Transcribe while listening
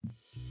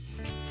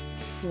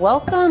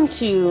Welcome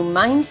to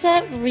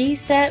Mindset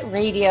Reset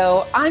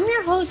Radio. I'm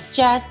your host,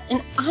 Jess,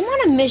 and I'm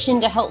on a mission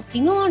to help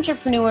female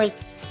entrepreneurs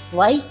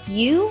like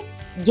you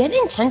get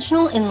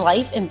intentional in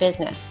life and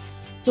business.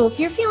 So if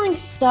you're feeling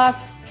stuck,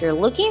 you're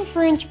looking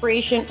for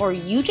inspiration, or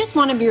you just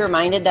want to be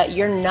reminded that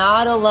you're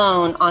not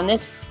alone on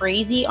this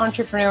crazy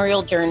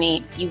entrepreneurial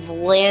journey, you've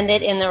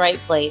landed in the right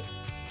place.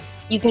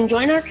 You can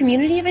join our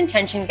community of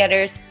intention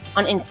getters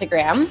on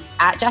Instagram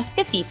at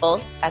Jessica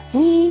Thiefels, that's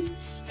me.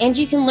 And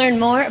you can learn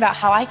more about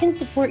how I can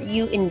support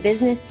you in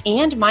business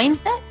and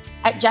mindset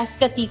at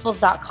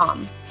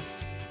jessicathiefels.com.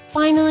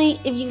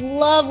 Finally, if you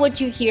love what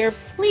you hear,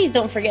 please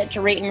don't forget to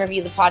rate and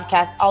review the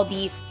podcast. I'll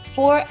be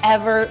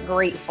forever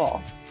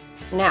grateful.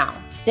 Now,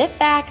 sit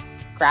back,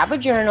 grab a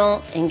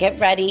journal, and get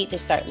ready to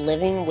start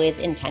living with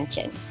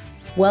intention.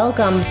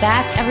 Welcome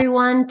back,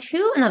 everyone,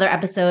 to another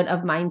episode of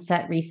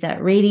Mindset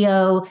Reset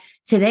Radio.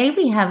 Today,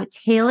 we have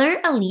Taylor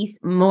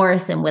Elise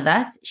Morrison with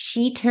us.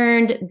 She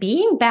turned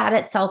being bad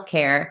at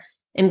self-care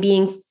and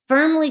being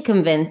firmly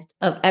convinced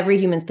of every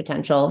human's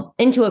potential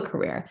into a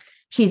career.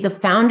 She's the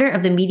founder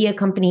of the media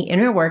company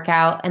Inner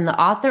Workout and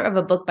the author of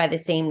a book by the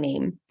same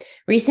name.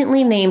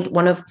 Recently named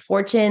one of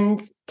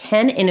Fortune's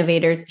 10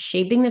 innovators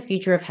shaping the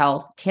future of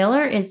health,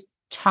 Taylor is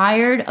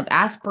tired of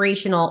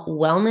aspirational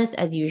wellness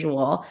as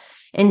usual.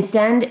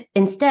 Instead,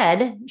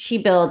 she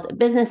builds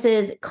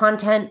businesses,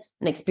 content,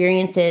 and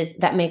experiences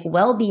that make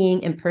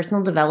well-being and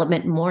personal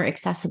development more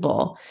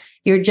accessible.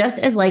 You're just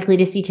as likely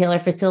to see Taylor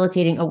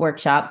facilitating a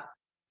workshop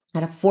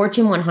at a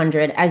Fortune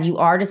 100 as you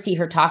are to see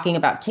her talking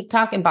about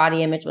TikTok and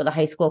body image with a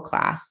high school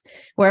class.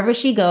 Wherever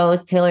she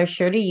goes, Taylor's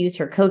sure to use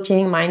her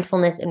coaching,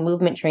 mindfulness, and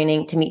movement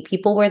training to meet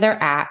people where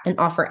they're at and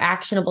offer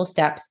actionable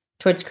steps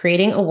towards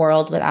creating a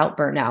world without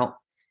burnout.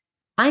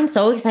 I'm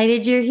so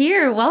excited you're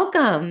here.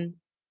 Welcome.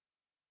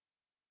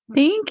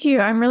 Thank you.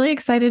 I'm really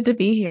excited to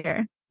be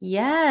here.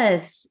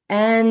 Yes.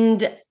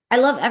 And I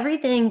love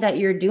everything that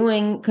you're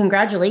doing.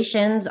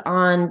 Congratulations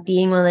on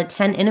being one of the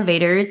 10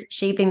 innovators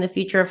shaping the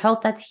future of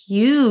health. That's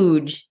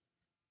huge.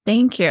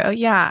 Thank you.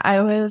 Yeah,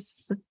 I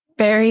was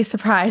very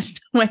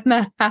surprised when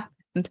that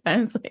happened.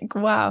 I was like,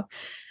 wow.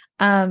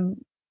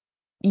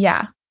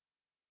 Yeah,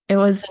 it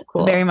was so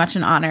cool. Very much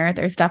an honor.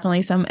 There's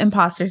definitely some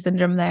imposter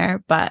syndrome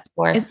there, but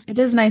it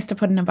is nice to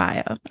put in a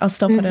bio. I'll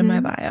still put in my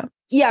bio.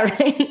 Yeah,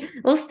 right.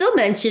 We'll still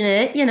mention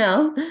it,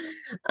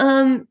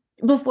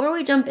 Before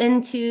we jump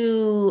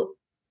into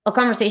a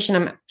conversation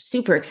I'm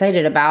super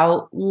excited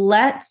about,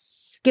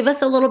 let's give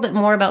us a little bit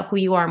more about who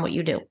you are and what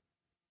you do.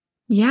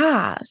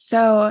 Yeah.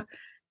 So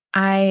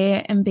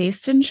I am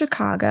based in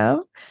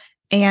Chicago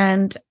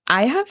and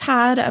I have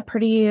had a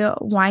pretty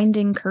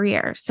winding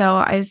career. So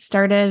I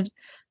started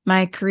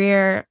my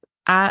career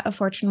at a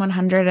Fortune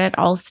 100 at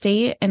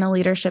Allstate in a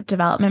leadership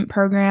development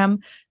program,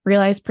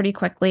 realized pretty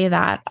quickly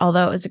that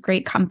although it was a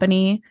great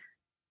company,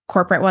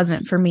 corporate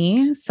wasn't for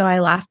me. So I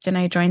left and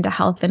I joined a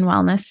health and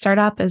wellness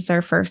startup as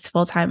their first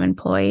full-time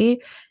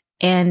employee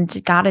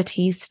and got a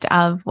taste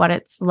of what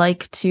it's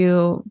like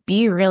to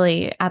be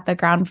really at the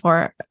ground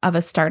floor of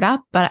a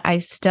startup, but I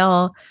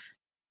still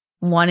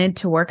wanted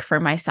to work for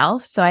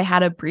myself. So I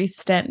had a brief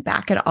stint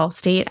back at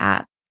Allstate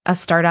at a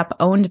startup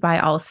owned by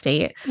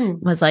Allstate.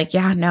 Was like,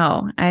 yeah,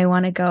 no, I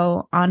want to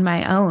go on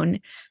my own.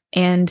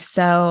 And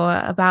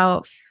so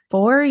about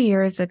 4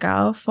 years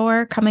ago,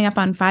 coming up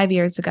on 5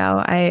 years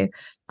ago, I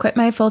quit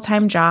my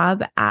full-time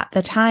job. At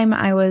the time,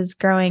 I was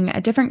growing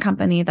a different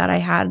company that I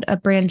had, a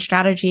brand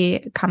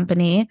strategy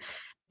company.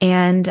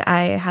 And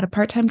I had a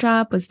part-time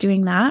job, was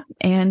doing that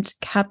and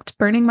kept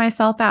burning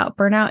myself out.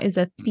 Burnout is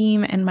a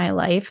theme in my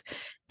life.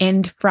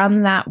 And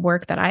from that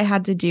work that I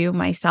had to do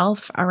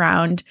myself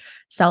around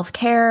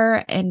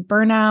self-care and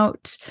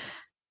burnout,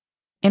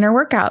 Inner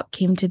Workout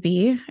came to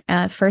be,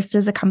 first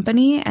as a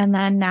company and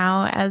then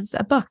now as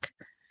a book.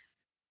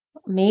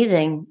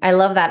 Amazing. I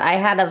love that. I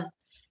had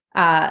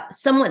a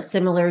somewhat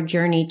similar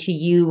journey to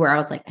you where I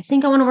was like, I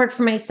think I want to work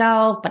for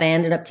myself, but I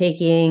ended up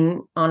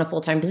taking on a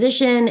full-time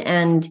position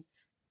and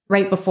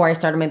right before I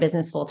started my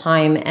business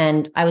full-time.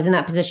 And I was in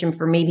that position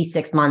for maybe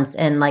 6 months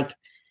and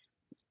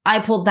I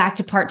pulled back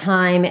to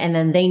part-time and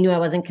then they knew I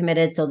wasn't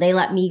committed. So they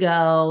let me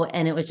go.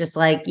 And it was just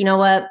like, you know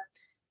what?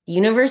 The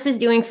universe is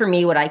doing for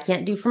me what I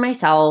can't do for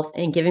myself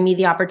and giving me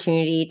the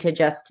opportunity to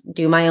just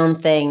do my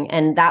own thing.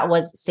 And that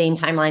was same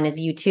timeline as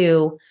you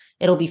too.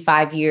 It'll be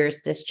 5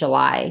 years this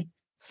July.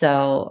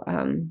 So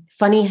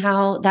funny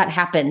how that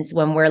happens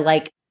when we're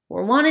like,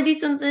 we want to do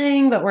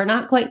something, but we're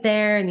not quite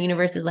there. And the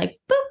universe is like,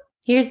 boop,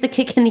 here's the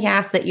kick in the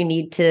ass that you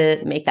need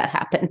to make that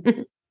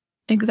happen.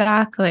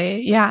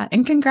 Exactly. Yeah.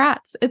 And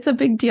congrats. It's a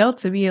big deal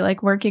to be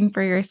working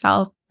for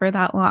yourself for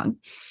that long.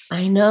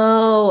 I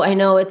know.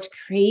 It's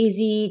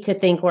crazy to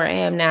think where I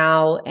am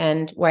now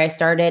and where I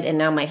started. And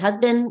now my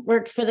husband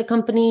works for the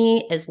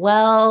company as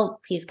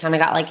well. He's kind of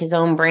got his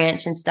own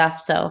branch and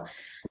stuff. So,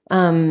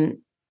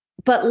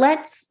 but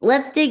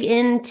let's dig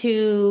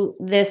into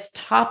this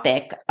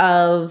topic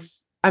of,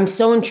 I'm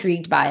so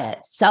intrigued by it,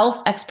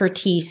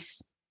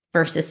 self-expertise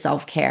versus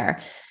self-care.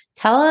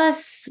 Tell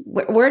us,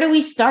 where do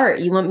we start?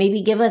 You want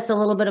maybe give us a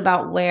little bit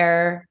about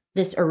where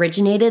this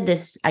originated,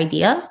 this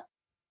idea?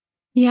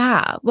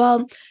 Yeah.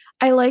 Well,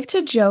 I like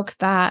to joke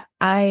that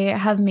I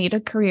have made a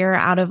career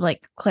out of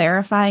like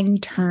clarifying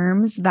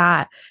terms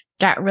that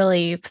get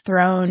really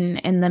thrown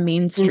in the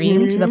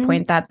mainstream to the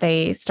point that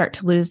they start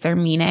to lose their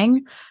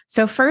meaning.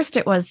 So first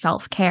it was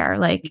self-care,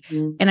 like,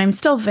 and I'm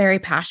still very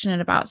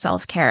passionate about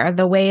self-care.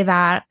 The way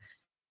that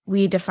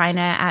we define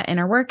it at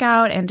Inner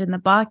Workout and in the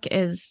book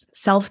is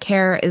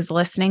self-care is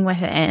listening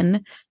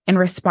within and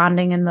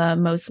responding in the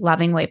most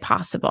loving way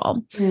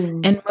possible.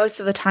 And most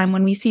of the time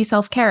when we see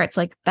self-care, it's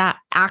like that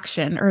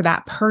action or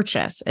that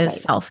purchase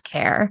is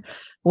self-care.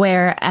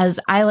 Whereas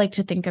I like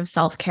to think of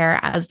self-care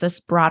as this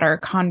broader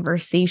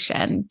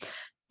conversation.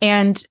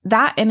 And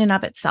that in and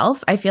of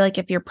itself, I feel like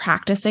if you're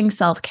practicing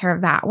self-care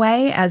that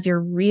way, as you're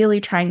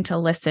really trying to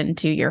listen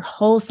to your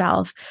whole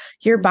self,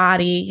 your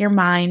body, your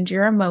mind,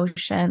 your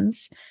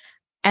emotions,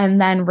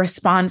 and then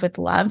respond with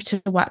love to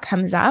what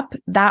comes up,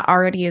 that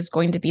already is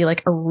going to be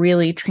like a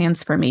really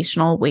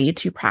transformational way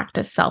to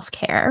practice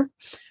self-care.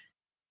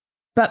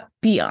 But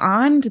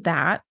beyond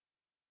that,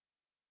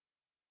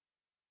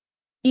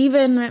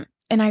 even,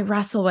 and I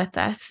wrestle with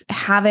this,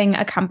 having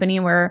a company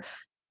where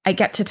I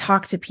get to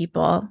talk to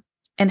people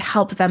and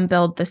help them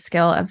build the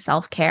skill of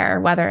self-care,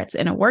 whether it's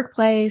in a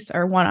workplace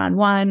or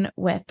one-on-one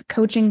with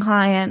coaching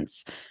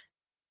clients,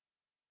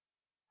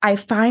 I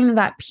find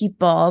that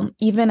people,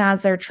 even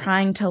as they're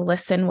trying to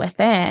listen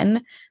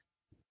within,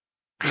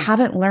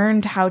 haven't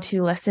learned how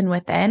to listen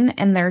within.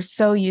 And they're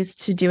so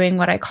used to doing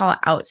what I call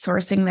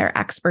outsourcing their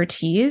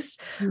expertise,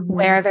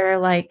 where they're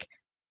like,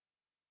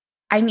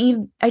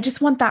 I just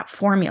want that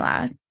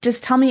formula.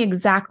 Just tell me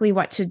exactly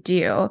what to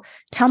do.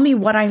 Tell me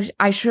what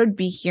I should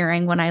be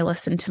hearing when I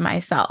listen to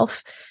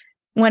myself.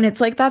 When it's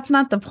like, that's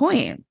not the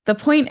point. The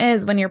point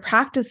is when you're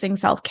practicing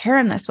self-care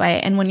in this way,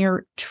 and when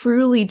you're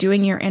truly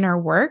doing your inner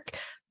work,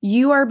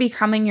 you are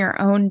becoming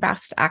your own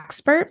best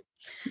expert.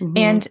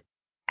 And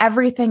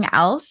everything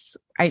else,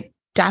 I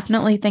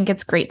definitely think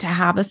it's great to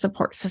have a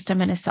support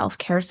system and a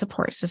self-care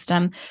support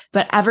system,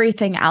 but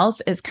everything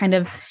else is kind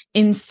of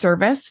in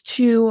service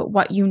to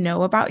what you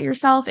know about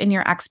yourself and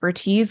your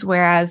expertise.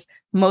 Whereas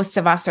most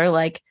of us are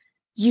like,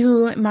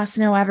 you must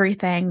know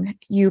everything,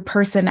 you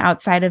person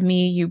outside of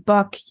me, you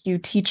book, you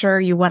teacher,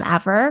 you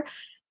whatever.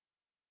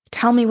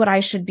 Tell me what I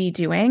should be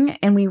doing.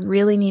 And we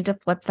really need to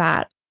flip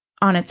that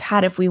on its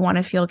head if we want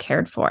to feel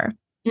cared for.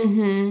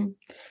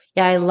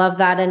 Yeah, I love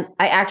that. And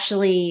I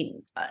actually,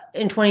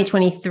 in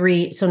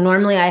 2023, so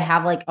normally I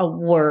have like a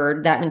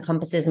word that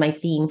encompasses my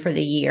theme for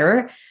the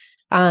year.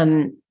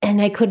 And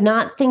I could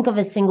not think of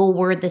a single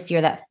word this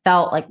year that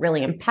felt like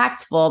really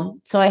impactful.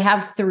 So I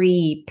have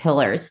 3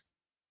 pillars.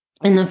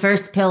 And the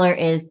first pillar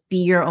is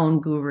be your own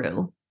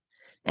guru.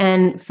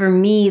 And for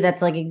me,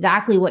 that's like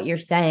exactly what you're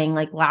saying.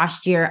 Like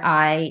last year,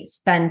 I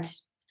spent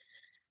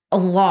a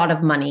lot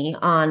of money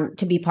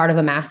to be part of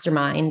a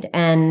mastermind,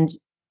 and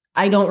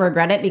I don't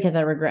regret it because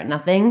I regret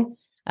nothing.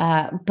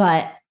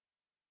 But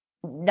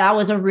that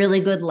was a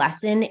really good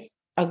lesson,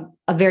 a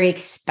very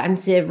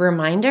expensive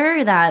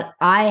reminder that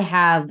I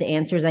have the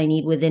answers I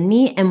need within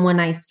me. And when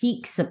I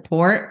seek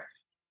support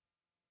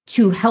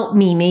to help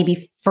me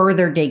maybe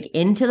further dig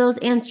into those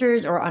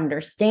answers or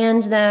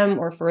understand them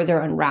or further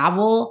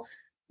unravel,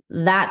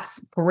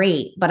 that's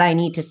great. But I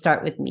need to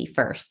start with me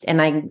first.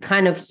 And I'm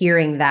kind of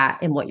hearing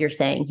that in what you're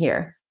saying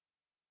here.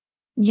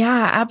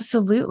 Yeah,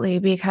 absolutely.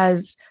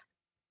 Because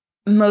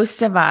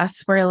most of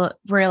us,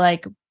 we're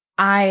like,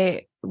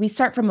 we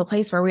start from a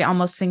place where we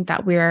almost think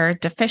that we're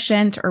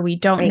deficient or we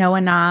don't know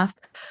enough,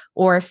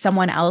 or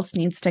someone else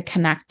needs to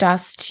connect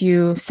us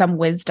to some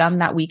wisdom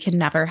that we can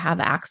never have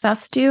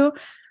access to.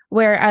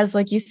 Whereas,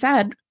 like you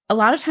said, a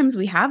lot of times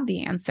we have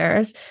the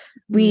answers.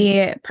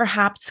 We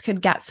perhaps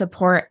could get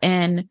support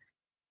in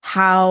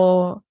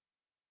how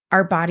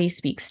our body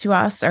speaks to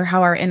us or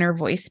how our inner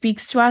voice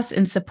speaks to us,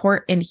 and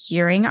support in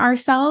hearing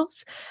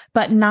ourselves,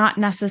 but not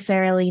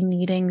necessarily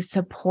needing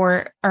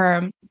support,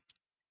 or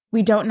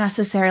we don't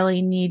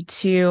necessarily need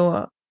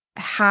to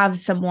have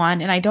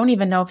someone. And I don't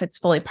even know if it's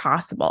fully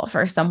possible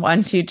for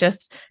someone to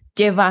just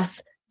give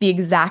us the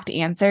exact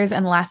answers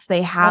unless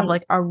they have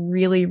like a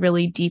really,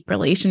 really deep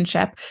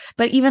relationship.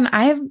 But even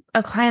I have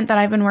a client that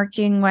I've been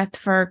working with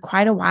for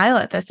quite a while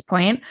at this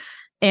point,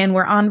 and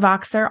we're on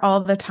Voxer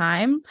all the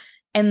time.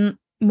 And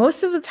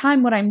most of the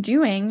time what I'm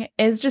doing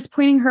is just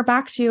pointing her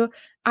back to,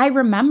 I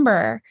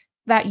remember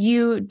that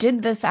you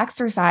did this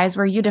exercise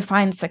where you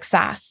defined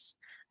success.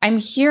 I'm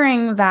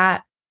hearing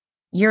that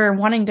you're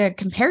wanting to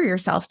compare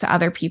yourself to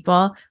other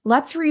people.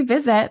 Let's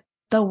revisit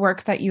the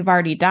work that you've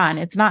already done.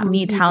 It's not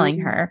me telling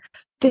her,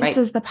 this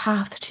is the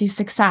path to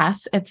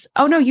success. It's,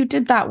 oh no, you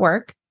did that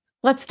work.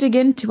 Let's dig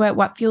into it.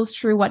 What feels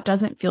true? What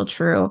doesn't feel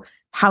true?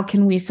 How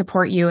can we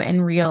support you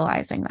in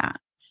realizing that?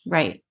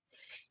 Right.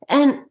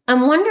 And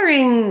I'm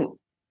wondering,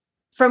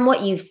 from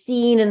what you've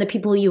seen and the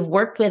people you've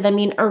worked with, I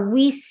mean, are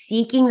we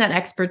seeking that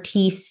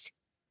expertise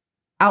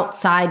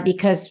outside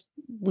because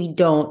we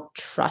don't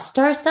trust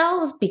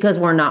ourselves, because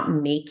we're not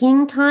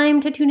making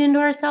time to tune into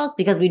ourselves,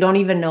 because we don't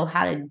even know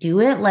how to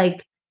do it?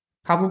 Like,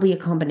 probably a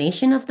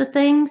combination of the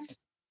things.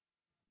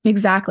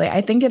 Exactly.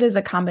 I think it is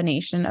a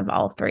combination of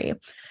all three.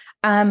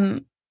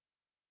 And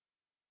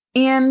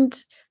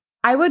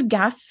I would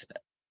guess,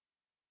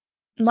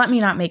 let me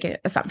not make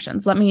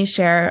assumptions. Let me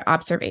share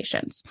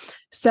observations.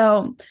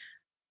 So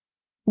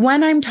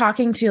when I'm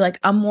talking to like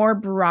a more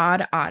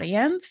broad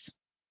audience,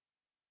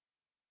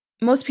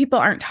 most people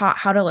aren't taught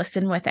how to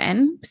listen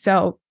within.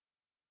 So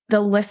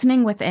the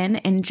listening within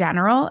in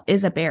general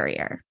is a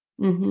barrier.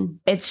 Mm-hmm.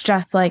 It's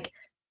just like,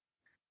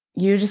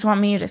 you just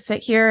want me to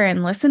sit here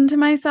and listen to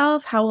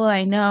myself? How will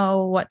I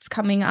know what's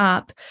coming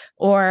up?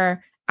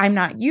 Or I'm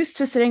not used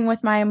to sitting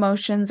with my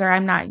emotions, or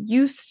I'm not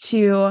used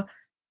to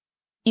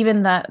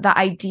even the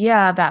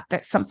idea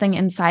that something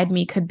inside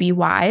me could be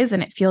wise,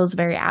 and it feels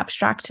very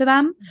abstract to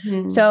them.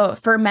 Mm-hmm. So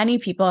for many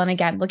people, and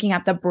again, looking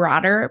at the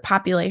broader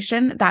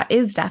population, that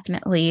is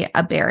definitely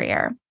a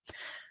barrier.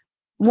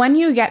 When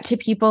you get to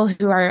people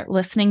who are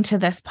listening to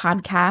this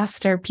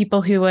podcast, or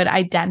people who would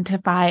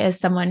identify as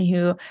someone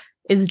who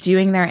is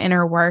doing their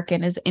inner work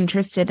and is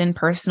interested in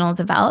personal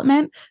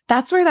development,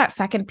 that's where that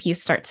second piece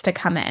starts to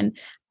come in.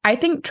 I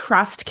think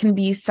trust can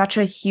be such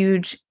a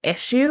huge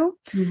issue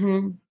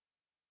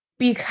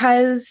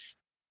because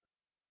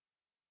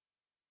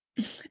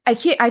I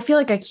feel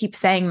like I keep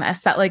saying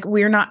this, that like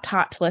we're not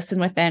taught to listen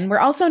within. We're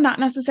also not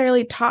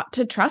necessarily taught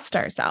to trust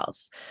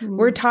ourselves.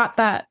 We're taught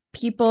that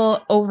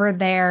people over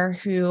there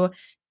who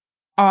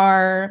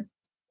are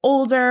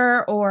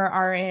older or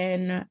are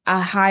in a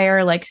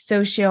higher like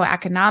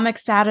socioeconomic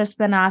status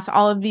than us,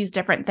 all of these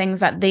different things,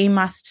 that they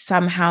must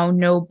somehow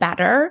know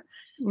better.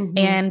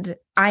 And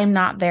I'm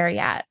not there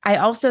yet. I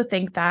also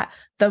think that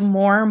the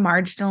more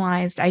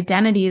marginalized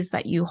identities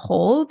that you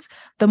hold,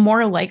 the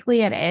more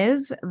likely it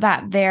is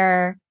that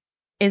there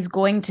is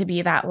going to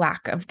be that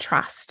lack of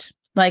trust.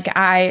 Like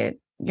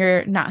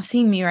you're not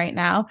seeing me right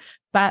now,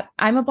 but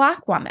I'm a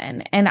Black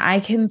woman, and I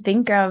can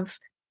think of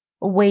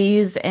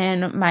ways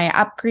in my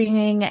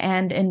upbringing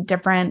and in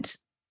different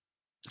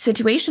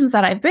situations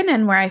that I've been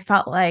in where I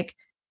felt like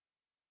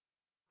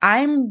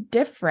I'm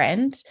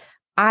different.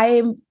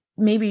 I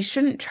maybe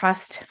shouldn't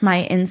trust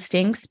my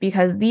instincts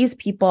because these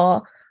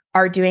people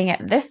are doing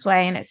it this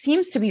way and it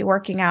seems to be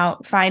working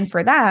out fine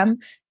for them,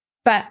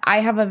 but I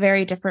have a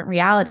very different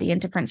reality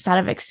and different set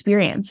of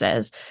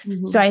experiences.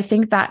 So I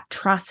think that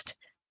trust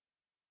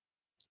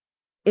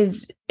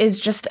is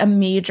just a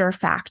major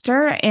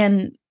factor.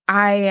 And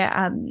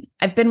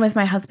I've been with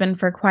my husband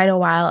for quite a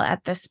while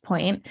at this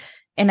point,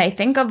 and I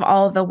think of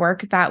all the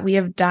work that we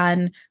have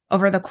done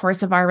over the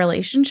course of our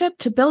relationship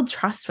to build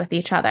trust with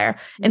each other.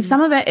 And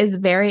some of it is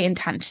very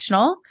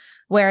intentional,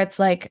 where it's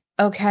like,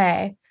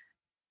 okay,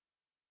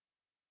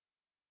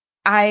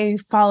 I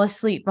fall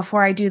asleep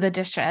before I do the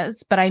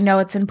dishes, but I know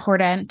it's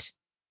important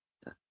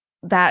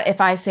that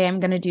if I say I'm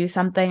going to do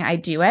something, I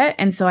do it.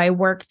 And so I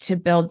work to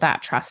build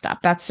that trust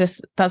up. That's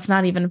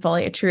not even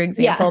fully a true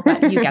example,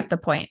 but you get the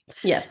point.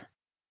 Yes.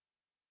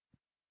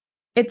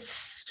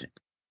 It's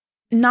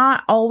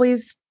not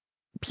always,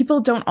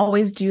 people don't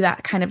always do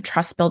that kind of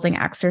trust building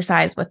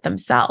exercise with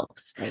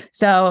themselves. Right.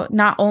 So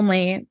not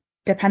only,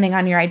 depending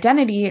on your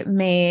identity,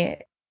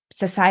 may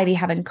society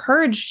have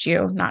encouraged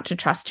you not to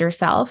trust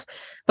yourself,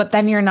 but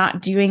then you're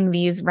not doing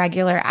these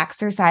regular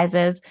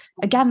exercises.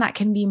 Again, that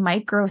can be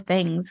micro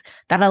things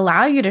that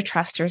allow you to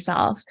trust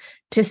yourself,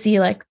 to see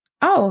like,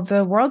 oh,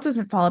 the world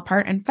doesn't fall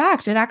apart. In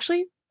fact,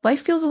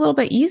 life feels a little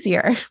bit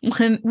easier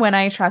when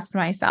I trust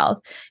myself.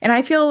 And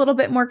I feel a little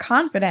bit more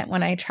confident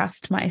when I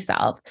trust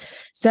myself.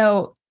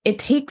 So it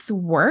takes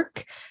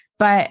work,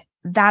 but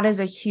that is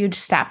a huge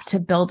step to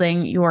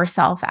building your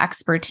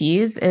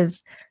self-expertise,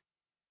 is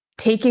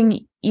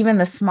taking even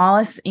the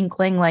smallest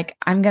inkling, like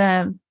I'm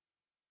going to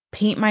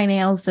paint my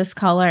nails this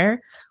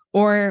color,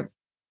 or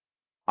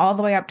all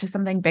the way up to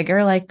something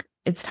bigger, like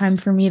it's time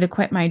for me to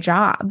quit my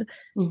job.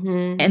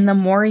 And the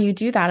more you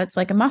do that, it's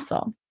like a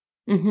muscle.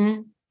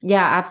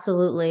 Yeah,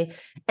 absolutely.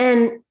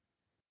 And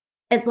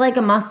it's like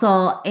a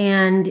muscle,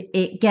 and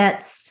it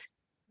gets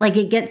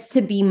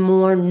to be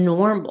more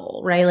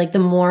normal, right? Like the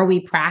more we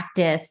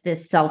practice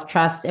this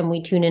self-trust and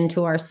we tune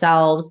into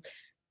ourselves,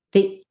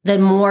 the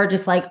more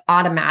just like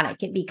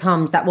automatic it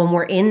becomes, that when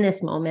we're in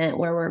this moment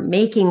where we're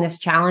making this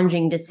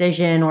challenging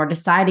decision or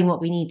deciding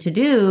what we need to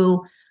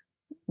do,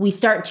 we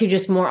start to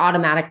just more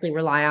automatically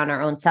rely on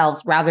our own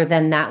selves, rather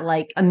than that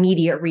like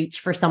immediate reach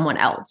for someone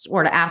else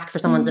or to ask for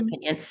someone's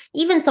opinion,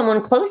 even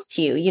someone close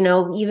to you,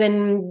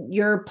 even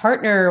your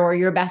partner or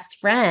your best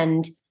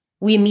friend.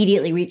 We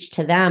immediately reach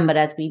to them. But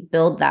as we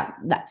build that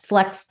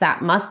flex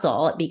that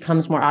muscle, it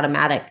becomes more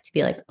automatic to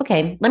be like,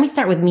 okay, let me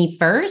start with me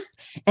first,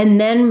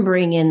 and then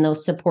bring in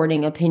those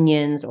supporting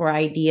opinions or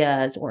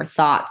ideas or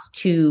thoughts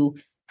to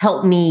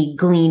help me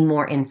glean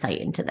more insight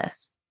into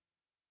this.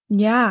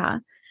 Yeah.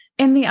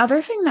 And the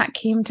other thing that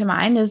came to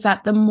mind is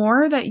that the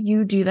more that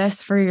you do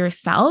this for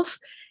yourself,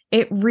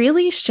 it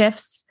really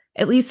shifts,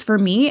 at least for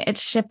me, it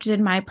shifted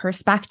my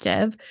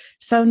perspective.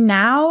 So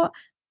now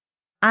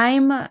I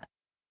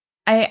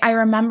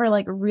remember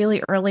like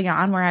really early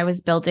on where I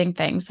was building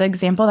things. The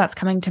example that's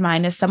coming to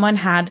mind is someone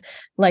had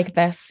like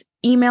this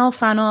email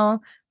funnel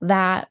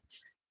that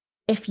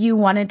if you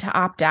wanted to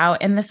opt out,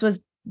 and this was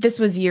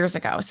years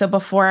ago, so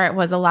before it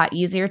was a lot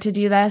easier to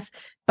do this,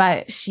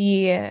 but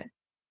she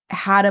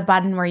had a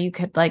button where you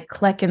could like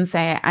click and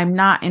say, I'm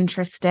not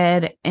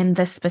interested in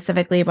this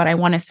specifically, but I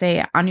want to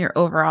say on your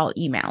overall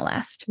email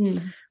list,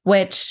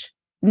 which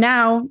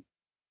now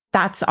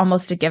that's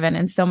almost a given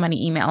in so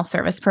many email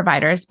service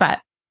providers,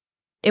 but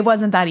it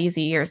wasn't that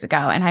easy years ago.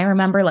 And I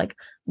remember like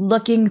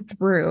looking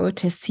through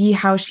to see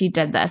how she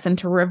did this and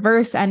to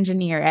reverse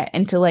engineer it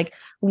and to like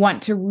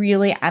want to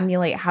really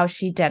emulate how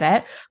she did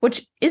it,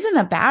 which isn't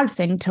a bad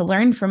thing to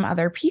learn from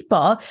other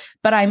people,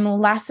 but I'm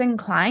less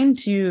inclined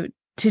to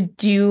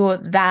do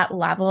that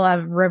level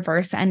of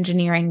reverse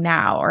engineering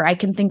now. Or I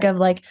can think of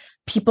like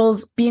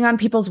being on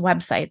people's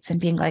websites and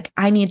being like,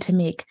 I need to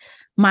make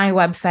my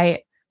website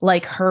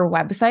like her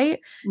website,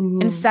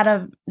 instead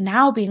of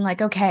now being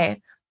like, okay,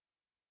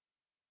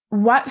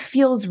 what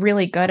feels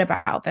really good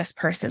about this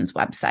person's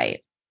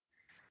website?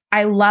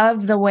 I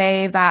love the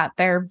way that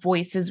their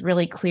voice is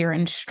really clear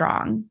and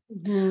strong.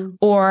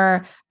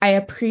 Or I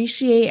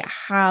appreciate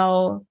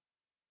how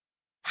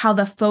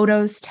the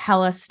photos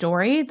tell a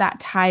story that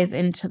ties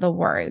into the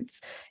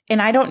words.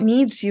 And I don't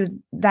need to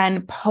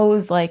then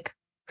pose like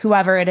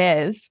whoever it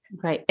is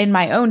in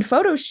my own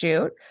photo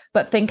shoot,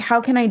 but think, how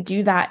can I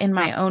do that in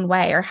my own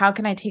way? Or how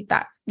can I take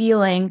that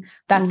feeling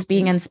that's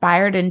being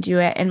inspired and do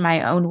it in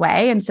my own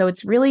way? And so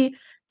it's really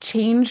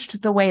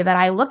changed the way that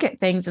I look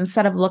at things.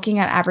 Instead of looking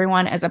at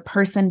everyone as a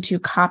person to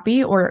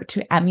copy or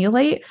to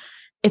emulate,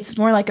 it's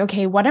more like,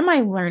 okay, what am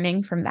I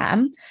learning from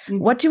them?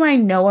 What do I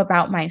know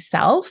about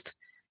myself?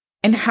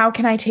 And how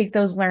can I take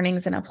those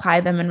learnings and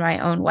apply them in my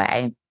own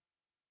way?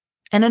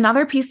 And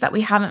another piece that we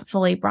haven't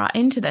fully brought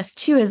into this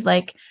too is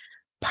like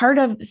part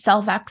of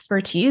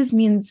self-expertise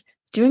means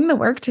doing the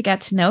work to get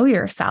to know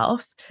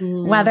yourself,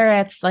 whether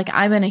it's like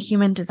I'm in a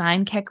human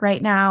design kick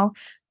right now,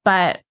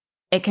 but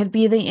it could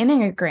be the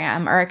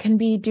Enneagram, or it can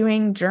be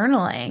doing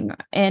journaling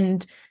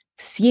and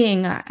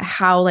seeing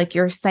how like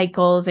your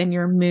cycles and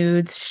your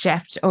moods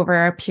shift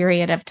over a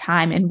period of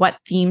time and what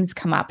themes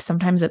come up.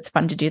 Sometimes it's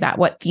fun to do that.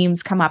 What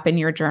themes come up in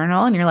your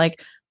journal and you're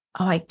like,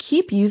 oh, I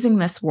keep using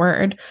this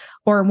word,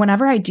 or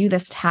whenever I do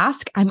this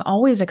task, I'm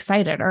always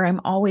excited or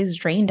I'm always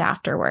drained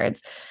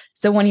afterwards.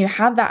 So when you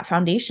have that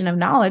foundation of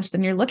knowledge,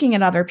 then you're looking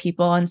at other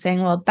people and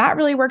saying, well, that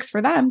really works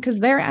for them because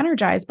they're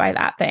energized by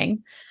that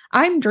thing.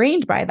 I'm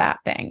drained by that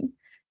thing.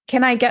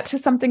 Can I get to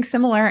something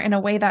similar in a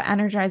way that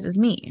energizes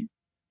me?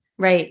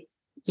 Right.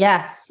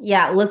 Yes.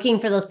 Yeah. Looking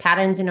for those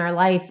patterns in our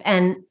life.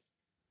 And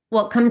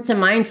what comes to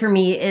mind for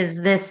me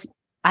is this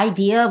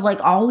idea of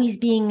like always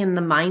being in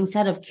the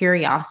mindset of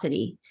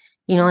curiosity,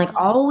 like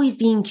always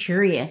being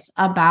curious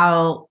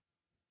about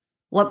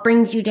what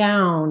brings you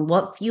down,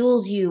 what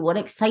fuels you, what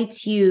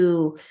excites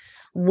you,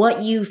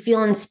 what you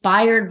feel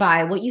inspired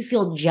by, what you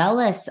feel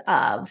jealous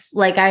of.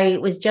 Like I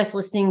was just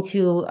listening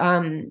to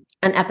an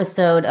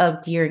episode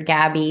of Dear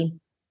Gabby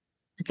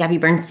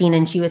Bernstein,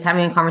 and she was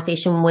having a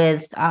conversation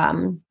with,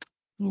 her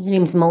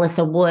name's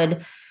Melissa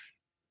Wood.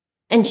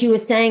 And she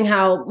was saying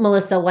how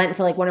Melissa went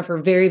to like one of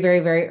her very, very,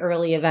 very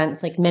early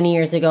events, like many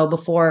years ago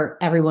before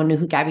everyone knew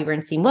who Gabby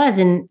Bernstein was.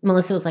 And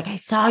Melissa was like, I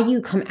saw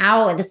you come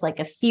out with this like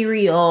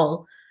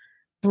ethereal,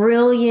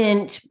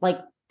 brilliant, like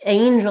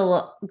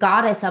angel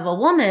goddess of a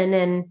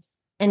woman.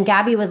 And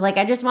Gabby was like,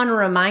 I just want to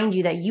remind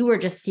you that you were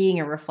just seeing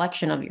a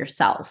reflection of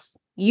yourself.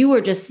 You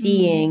were just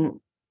seeing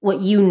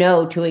what you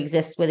know to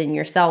exist within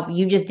yourself.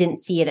 You just didn't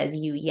see it as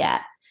you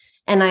yet.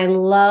 And I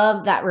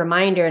love that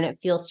reminder. And it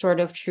feels sort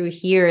of true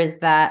here is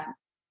that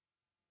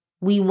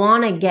we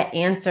want to get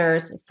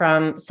answers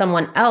from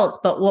someone else,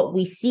 but what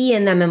we see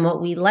in them and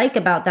what we like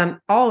about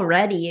them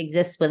already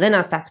exists within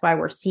us. That's why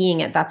we're seeing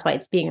it. That's why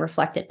it's being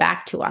reflected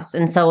back to us.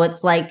 And so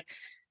it's like,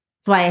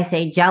 that's why I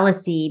say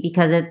jealousy,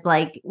 because it's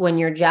like when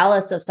you're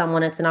jealous of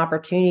someone, it's an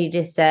opportunity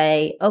to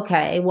say,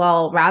 okay,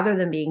 well, rather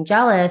than being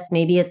jealous,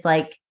 maybe it's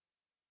like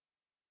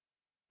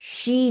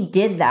she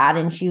did that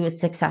and she was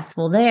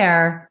successful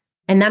there.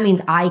 And that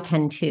means I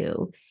can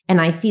too. And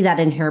I see that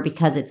in her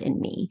because it's in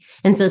me.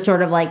 And so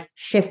sort of like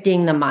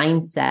shifting the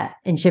mindset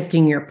and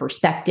shifting your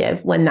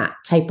perspective when that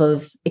type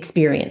of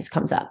experience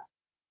comes up.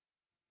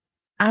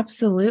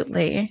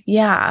 Absolutely.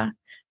 Yeah.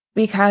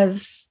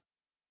 Because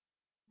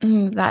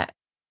that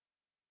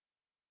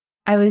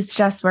I was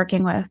just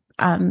working with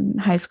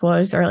high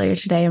schoolers earlier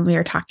today, and we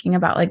were talking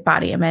about like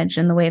body image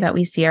and the way that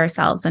we see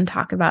ourselves and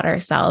talk about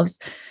ourselves.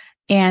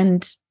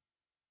 And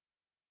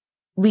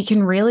we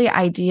can really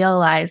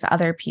idealize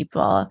other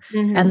people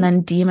and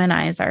then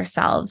demonize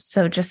ourselves.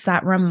 So just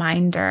that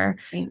reminder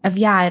of,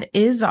 yeah, it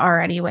is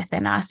already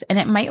within us, and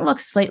it might look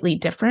slightly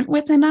different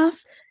within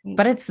us,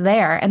 but it's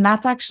there. And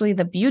that's actually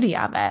the beauty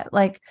of it.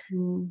 Like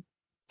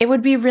it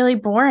would be really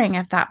boring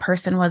if that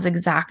person was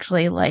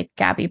exactly like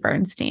Gabby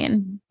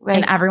Bernstein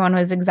and everyone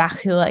was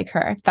exactly like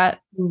her.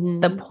 That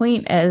the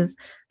point is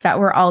that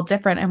we're all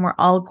different and we're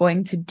all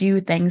going to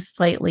do things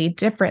slightly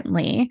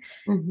differently.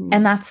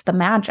 And that's the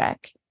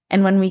magic.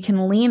 And when we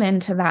can lean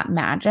into that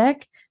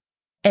magic,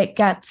 it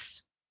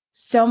gets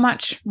so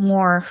much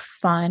more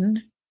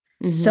fun,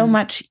 so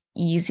much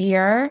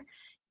easier.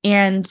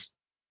 And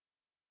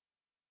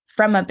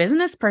from a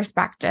business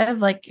perspective,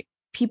 like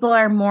people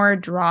are more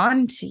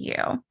drawn to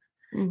you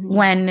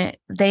when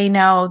they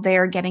know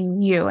they're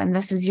getting you and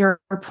this is your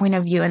point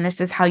of view and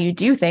this is how you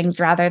do things,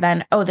 rather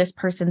than, oh, this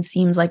person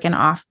seems like an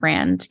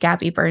off-brand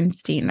Gabby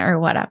Bernstein or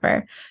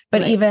whatever.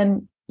 But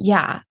even,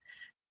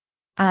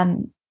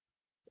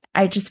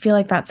 I just feel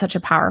like that's such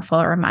a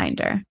powerful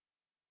reminder.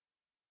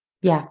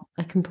 Yeah,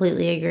 I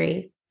completely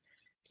agree.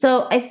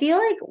 So I feel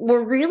like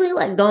we're really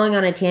like going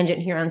on a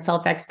tangent here on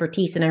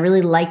self-expertise, and I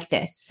really like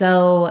this.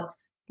 So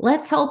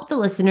let's help the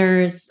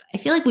listeners. I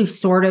feel like we've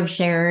sort of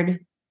shared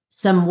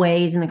some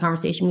ways in the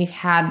conversation we've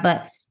had,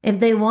 but if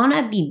they want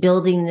to be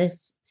building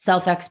this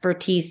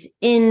self-expertise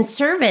in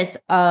service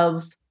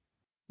of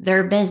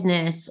their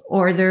business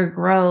or their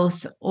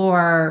growth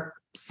or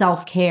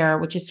self-care,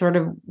 which is sort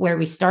of where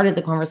we started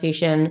the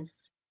conversation,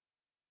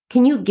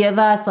 can you give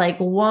us like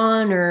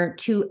 1 or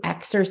 2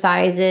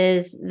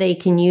 exercises they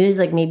can use,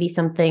 like maybe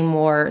something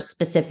more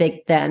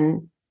specific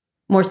than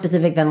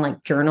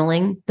like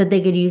journaling that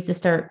they could use to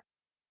start,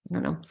 I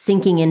don't know,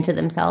 sinking into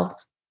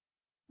themselves?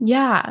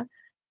 Yeah.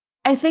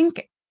 I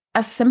think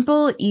a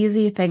simple,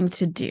 easy thing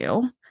to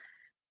do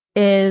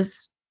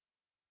is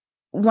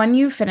when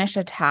you finish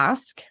a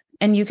task,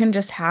 and you can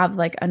just have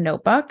like a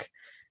notebook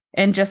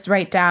and just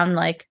write down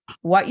like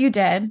what you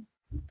did.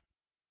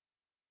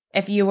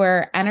 If you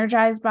were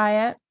energized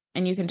by it,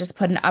 and you can just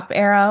put an up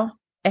arrow.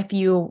 If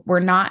you were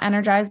not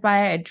energized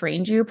by it, it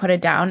drained you, put a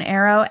down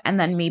arrow, and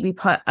then maybe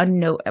put a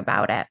note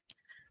about it.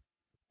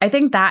 I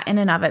think that in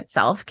and of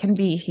itself can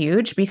be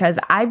huge, because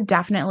I've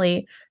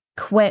definitely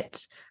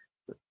quit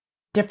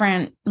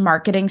different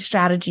marketing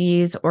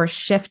strategies or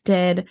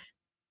shifted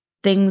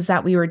things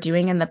that we were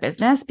doing in the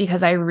business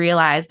because I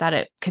realized that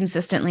it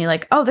consistently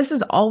like, oh, this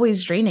is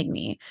always draining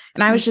me.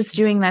 And I was just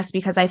doing this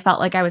because I felt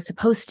like I was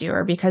supposed to,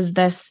 or because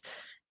this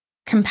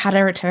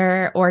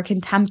competitor or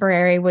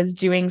contemporary was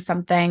doing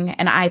something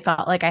and I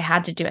felt like I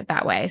had to do it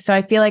that way. So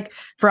I feel like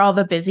for all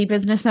the busy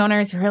business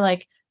owners who are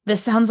like,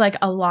 this sounds like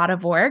a lot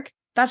of work,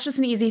 that's just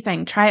an easy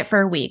thing. Try it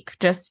for a week.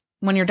 Just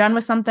when you're done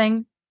with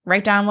something,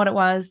 write down what it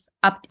was,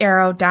 up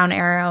arrow, down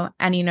arrow,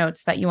 any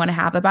notes that you want to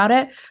have about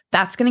it.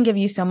 That's going to give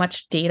you so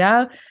much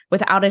data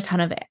without a ton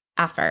of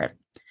effort.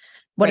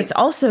 What it's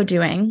also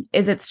doing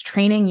is it's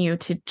training you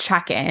to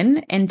check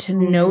in and to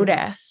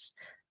notice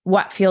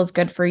what feels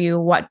good for you,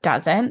 what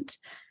doesn't,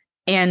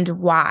 and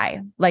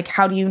why. Like,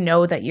 how do you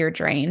know that you're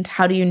drained?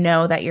 How do you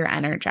know that you're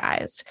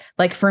energized?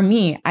 Like for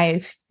me,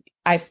 I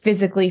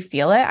physically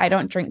feel it. I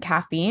don't drink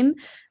caffeine,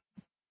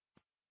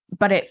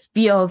 but it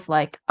feels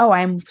like, oh,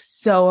 I'm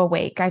so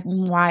awake.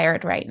 I'm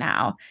wired right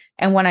now.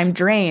 And when I'm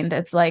drained,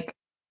 it's like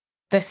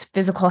this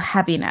physical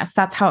heaviness.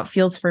 That's how it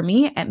feels for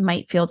me. It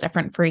might feel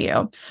different for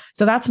you.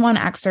 So that's one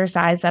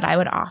exercise that I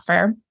would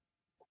offer.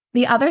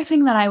 The other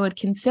thing that I would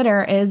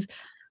consider is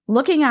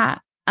looking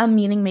at a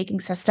meaning-making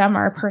system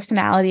or a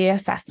personality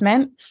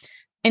assessment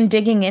and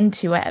digging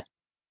into it.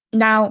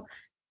 Now,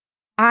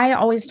 I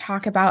always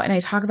talk about, and I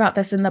talk about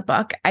this in the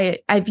book, I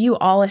view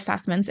all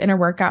assessments. Inner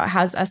Workout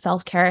has a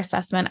self-care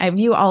assessment. I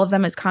view all of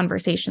them as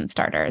conversation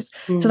starters.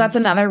 So that's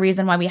another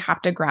reason why we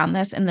have to ground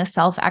this in the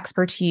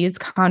self-expertise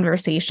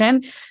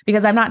conversation,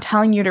 because I'm not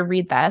telling you to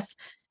read this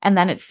and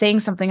then it's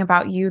saying something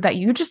about you that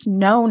you just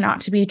know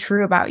not to be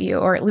true about you,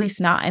 or at least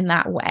not in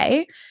that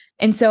way.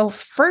 And so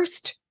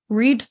first,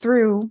 read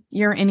through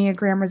your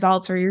Enneagram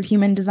results or your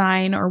human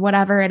design or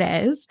whatever it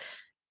is,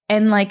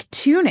 and like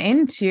tune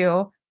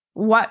into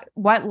what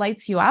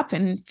lights you up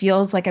and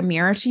feels like a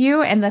mirror to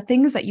you, and the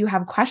things that you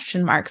have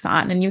question marks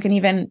on, and you can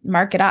even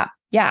mark it up.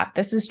 Yeah,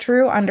 this is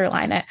true,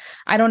 underline it.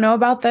 I don't know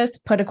about this,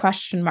 put a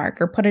question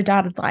mark or put a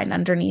dotted line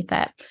underneath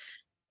it,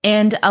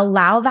 and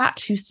allow that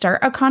to start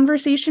a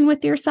conversation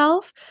with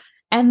yourself,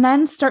 and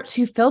then start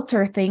to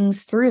filter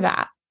things through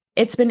that.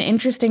 It's been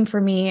interesting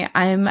for me.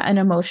 I'm an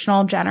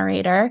emotional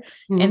generator.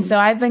 And so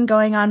I've been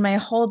going on my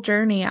whole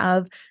journey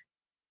of,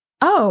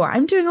 oh,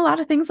 I'm doing a lot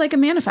of things like a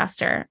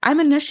manifester. I'm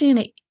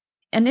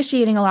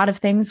initiating a lot of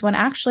things when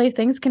actually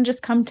things can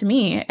just come to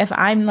me if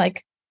I'm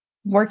like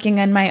working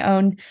in my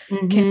own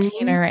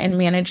container and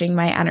managing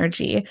my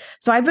energy.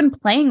 So I've been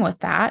playing with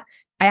that.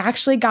 I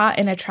actually got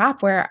in a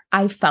trap where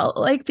I felt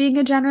like being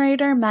a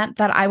generator meant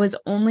that I was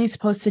only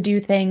supposed to do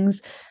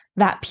things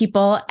that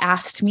people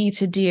asked me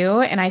to do.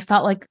 And I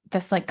felt like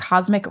this like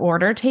cosmic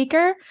order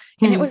taker.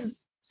 And it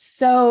was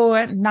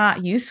so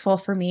not useful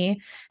for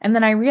me. And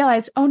then I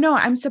realized, oh no,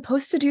 I'm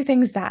supposed to do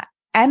things that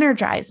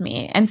energize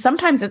me. And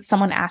sometimes it's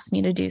someone asked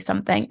me to do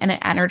something and it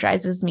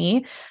energizes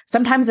me.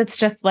 Sometimes it's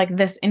just like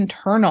this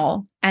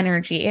internal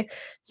energy.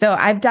 So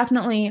I've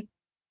definitely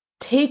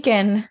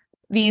taken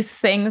these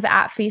things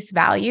at face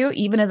value,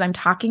 even as I'm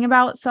talking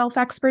about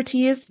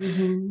self-expertise.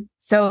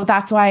 So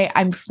that's why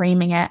I'm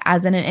framing it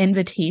as an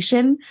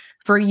invitation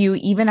for you,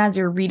 even as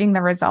you're reading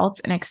the results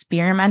and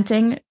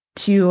experimenting,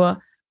 to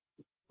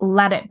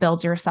let it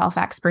build your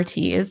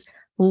self-expertise,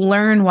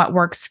 learn what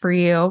works for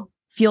you,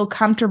 feel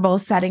comfortable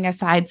setting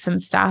aside some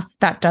stuff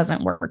that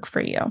doesn't work for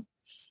you.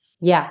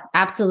 Yeah,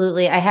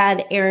 absolutely. I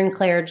had Erin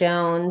Claire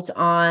Jones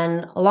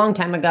on a long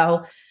time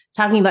ago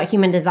talking about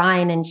human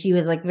design, and she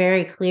was like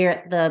very clear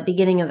at the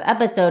beginning of the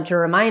episode to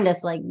remind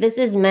us, like, this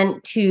is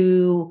meant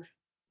to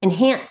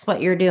enhance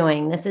what you're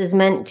doing. This is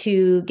meant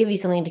to give you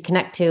something to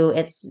connect to.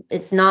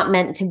 It's not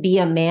meant to be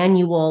a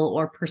manual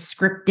or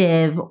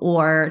prescriptive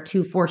or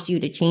to force you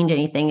to change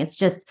anything. It's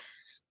just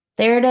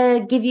there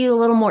to give you a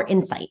little more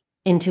insight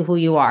into who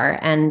you are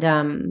and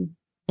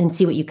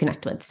see what you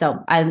connect with.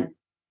 So I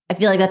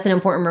feel like that's an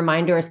important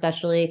reminder,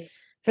 especially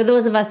for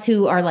those of us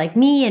who are like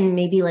me and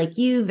maybe like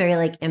you, very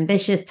like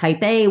ambitious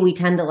type A. We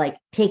tend to like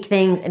take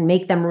things and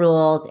make them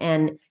rules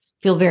and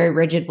feel very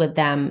rigid with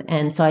them.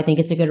 And so I think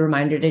it's a good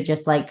reminder to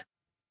just like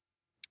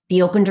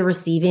be open to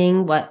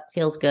receiving what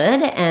feels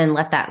good and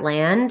let that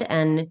land,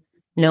 and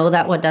know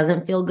that what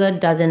doesn't feel good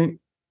doesn't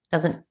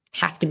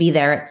have to be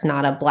there. It's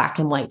not a black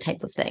and white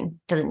type of thing.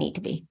 Doesn't need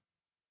to be.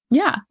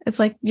 Yeah. It's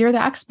like, you're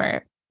the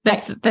expert.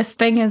 This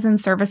thing is in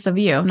service of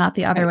you, not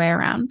the other way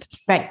around.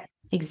 Right.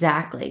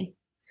 Exactly.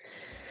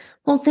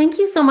 Well, thank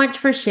you so much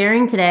for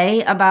sharing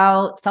today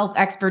about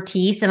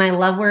self-expertise. And I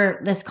love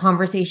where this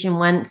conversation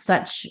went.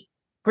 Such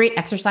great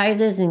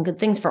exercises and good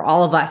things for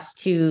all of us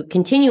to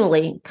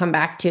continually come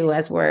back to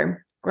as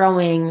we're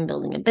growing,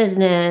 building a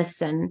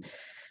business. And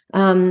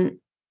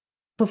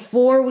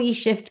before we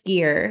shift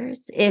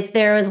gears, if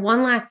there was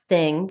one last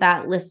thing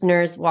that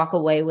listeners walk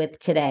away with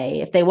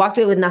today, if they walked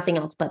away with nothing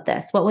else but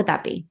this, what would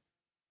that be?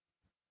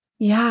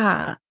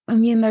 Yeah. I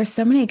mean, there's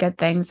so many good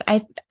things.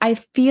 I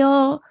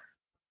feel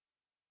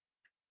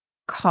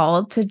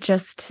called to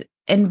just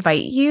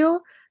invite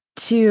you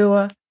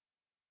to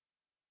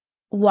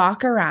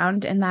walk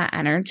around in that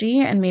energy,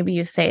 and maybe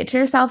you say it to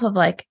yourself of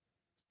like,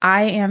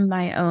 I am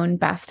my own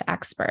best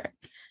expert.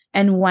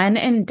 And when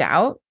in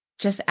doubt,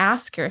 just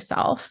ask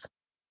yourself,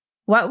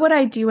 what would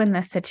I do in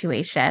this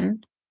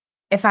situation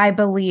if I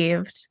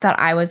believed that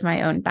I was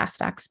my own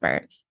best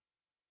expert?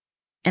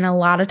 And a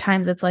lot of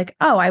times it's like,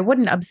 oh, I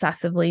wouldn't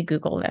obsessively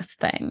Google this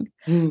thing,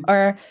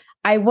 or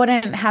I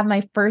wouldn't have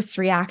my first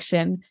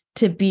reaction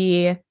to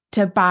be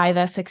to buy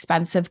this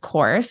expensive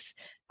course.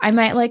 I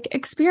might like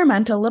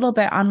experiment a little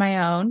bit on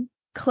my own,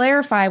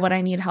 clarify what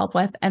I need help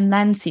with, and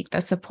then seek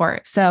the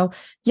support. So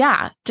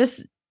yeah,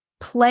 just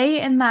play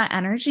in that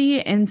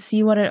energy and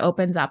see what it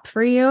opens up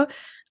for you.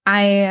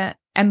 I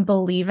am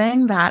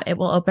believing that it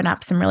will open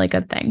up some really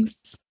good things.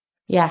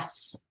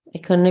 Yes, I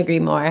couldn't agree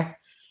more.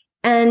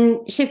 And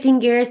shifting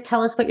gears,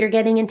 tell us what you're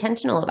getting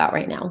intentional about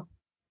right now.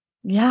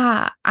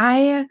 Yeah,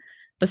 I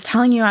was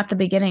telling you at the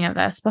beginning of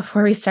this,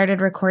 before we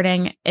started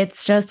recording,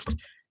 it's just,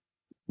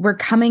 we're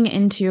coming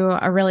into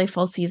a really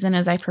full season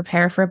as I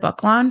prepare for a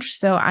book launch.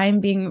 So I'm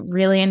being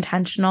really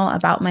intentional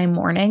about my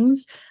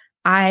mornings.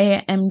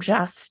 I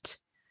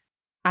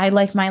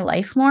like my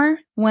life more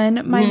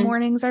when my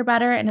mornings are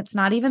better. And it's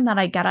not even that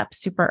I get up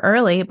super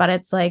early, but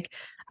it's like,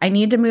 I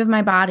need to move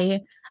my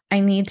body. I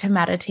need to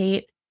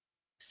meditate.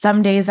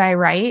 Some days I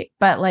write,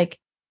 but like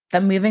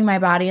the moving my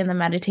body and the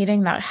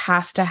meditating, that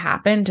has to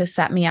happen to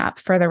set me up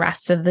for the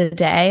rest of the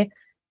day,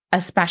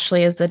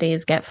 especially as the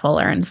days get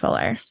fuller and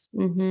fuller.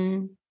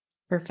 Mm-hmm.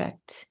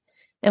 Perfect.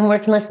 And where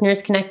can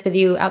listeners connect with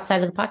you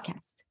outside of the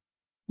podcast?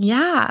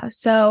 Yeah.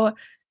 So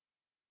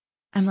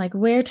I'm like,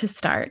 where to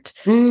start?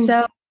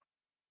 So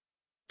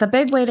the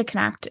big way to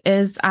connect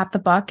is at the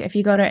book. If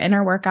you go to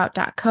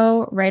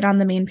innerworkout.co, right on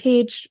the main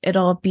page,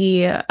 it'll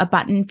be a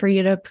button for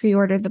you to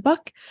pre-order the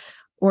book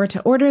or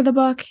to order the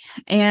book.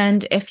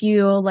 And if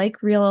you like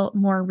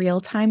more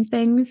real-time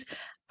things,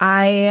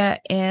 I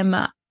am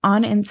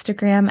on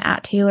Instagram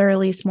at Taylor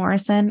Elise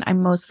Morrison.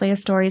 I'm mostly a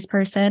stories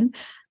person.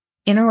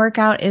 Inner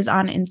Workout is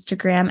on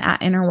Instagram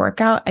at Inner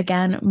Workout.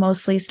 Again,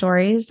 mostly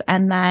stories.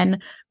 And then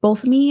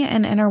both me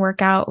and Inner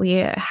Workout, we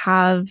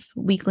have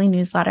weekly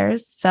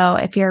newsletters. So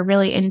if you're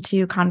really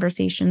into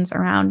conversations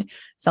around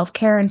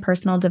self-care and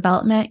personal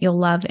development, you'll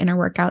love Inner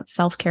Workout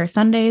Self-Care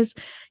Sundays.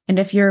 And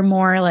if you're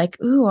more like,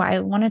 ooh, I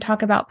want to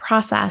talk about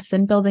process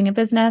and building a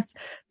business,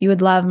 you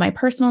would love my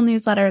personal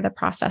newsletter, The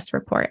Process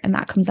Report, and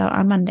that comes out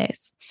on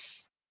Mondays.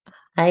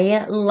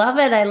 I love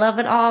it. I love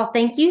it all.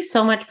 Thank you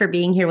so much for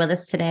being here with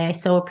us today. I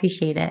so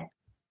appreciate it.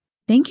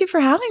 Thank you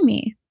for having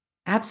me.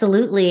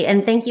 Absolutely.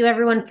 And thank you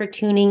everyone for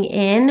tuning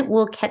in.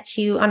 We'll catch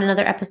you on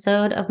another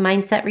episode of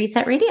Mindset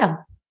Reset Radio.